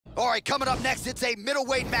All right, coming up next, it's a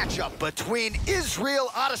middleweight matchup between Israel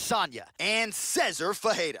Adesanya and Cezar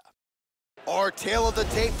Ferreira. Our tale of the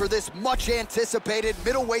tape for this much-anticipated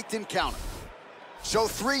middleweight encounter. So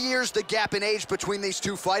 3 years the gap in age between these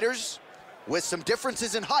two fighters, with some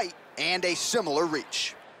differences in height and a similar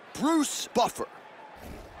reach. Bruce Buffer.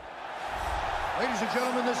 Ladies and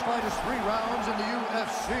gentlemen, this fight is 3 rounds in the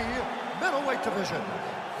UFC middleweight division.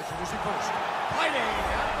 Introducing first, fighting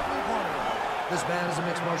out of the blue corner. This man is a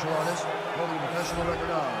mixed martial artist, holding a professional record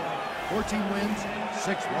of 14 wins,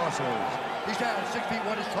 6 losses. He stands 6 feet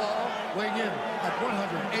 1 inches tall, weighing in at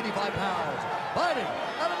 185 pounds. Fighting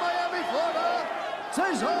out of Miami, Florida,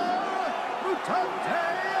 Cezar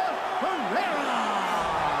Ferreira.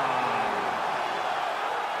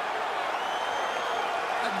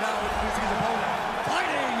 And now introducing his opponent,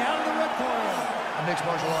 fighting out of the red corner. A mixed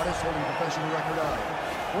martial artist holding a professional record of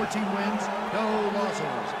 14 wins, no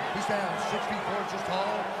losses. He stands 6 feet 4 inches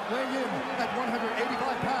tall, weighing in at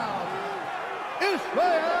 185 pounds.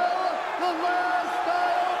 Israel, the last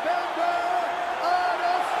style bender,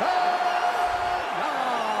 Adesanya.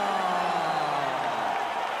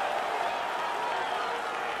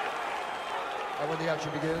 And when the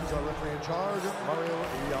action begins, our referee in charge, Mario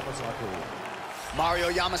Yamasaki. Mario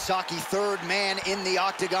Yamasaki, third man in the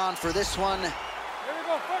octagon for this one. Here we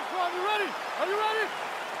go, first round, you ready? Are you ready?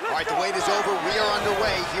 All right, the wait is over. We are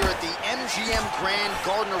underway here at the MGM Grand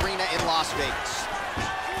Garden Arena in Las Vegas.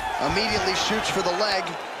 Immediately shoots for the leg.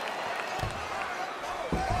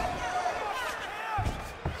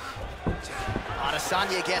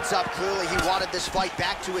 Adesanya gets up. Clearly, he wanted this fight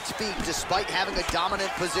back to its feet despite having a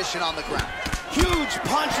dominant position on the ground. Huge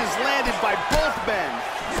punches landed by both men.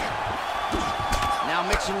 Now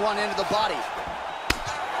mixing one into the body.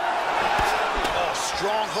 Oh,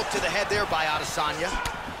 strong hook to the head there by Adesanya.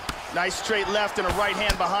 Nice straight left and a right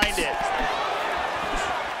hand behind it.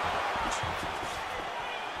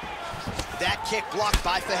 That kick blocked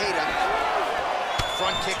by Ferreira.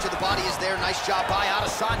 Front kick to the body is there. Nice job by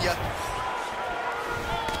Adesanya.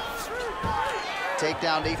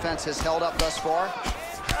 Takedown defense has held up thus far.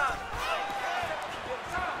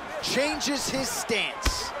 Changes his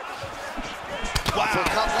stance. Wow.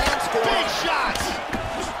 Uppercut lands for Big him. shots.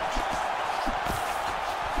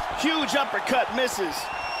 Huge uppercut misses.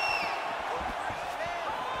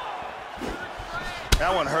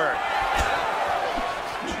 That one hurt.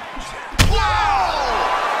 Wow!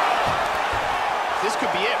 This could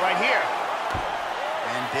be it right here.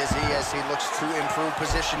 And busy as he looks to improve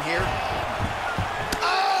position here.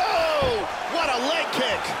 Oh! What a leg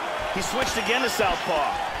kick. He switched again to southpaw.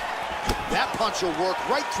 That punch will work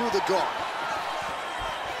right through the guard.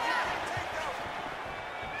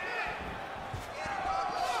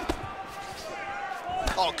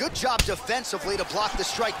 Oh, good job defensively to block the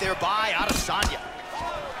strike there by Adesanya.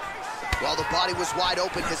 While the body was wide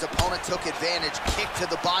open, his opponent took advantage. Kick to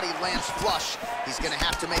the body lands flush. He's going to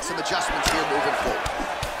have to make some adjustments here moving forward.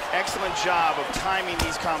 Excellent job of timing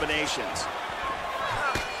these combinations.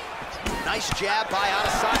 Nice jab by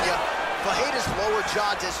Adesanya. Ferreira's lower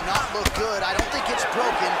jaw does not look good. I don't think it's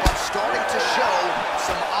broken, but starting to show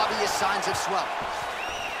some obvious signs of swelling.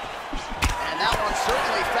 And that one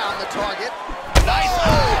certainly found the target. Nice. Oh!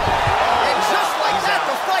 And just like that,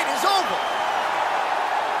 the fight is over.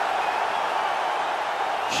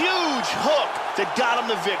 Huge hook that got him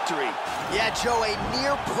the victory. Yeah, Joe, a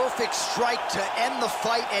near-perfect strike to end the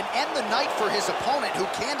fight and end the night for his opponent, who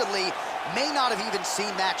candidly may not have even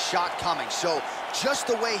seen that shot coming. So just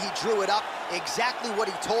the way he drew it up, exactly what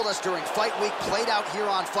he told us during fight week, played out here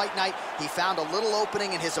on fight night. He found a little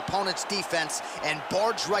opening in his opponent's defense and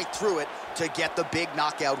barged right through it to get the big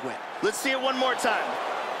knockout win. Let's see it one more time.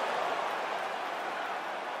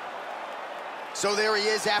 So there he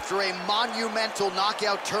is after a monumental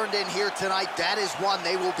knockout turned in here tonight. That is one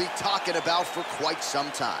they will be talking about for quite some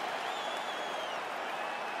time.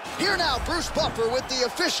 Here now, Bruce Buffer with the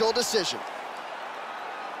official decision.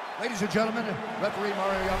 Ladies and gentlemen, referee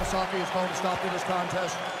Mario Yamasaki is going to stop to this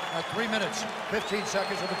contest at 3 minutes, 15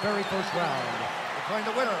 seconds of the very first round. Declaring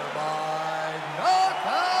the winner by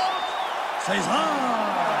knockout, Cezar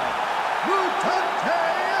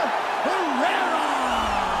Ferreira.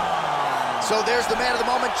 So there's the man of the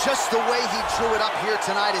moment, just the way he drew it up here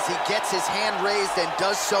tonight as he gets his hand raised and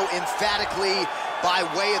does so emphatically by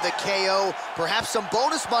way of the KO. Perhaps some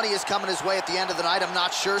bonus money is coming his way at the end of the night. I'm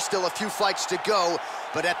not sure. Still a few fights to go.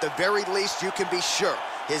 But at the very least, you can be sure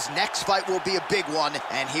his next fight will be a big one,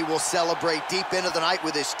 and he will celebrate deep into the night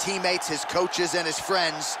with his teammates, his coaches, and his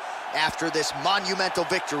friends after this monumental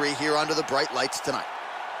victory here under the bright lights tonight.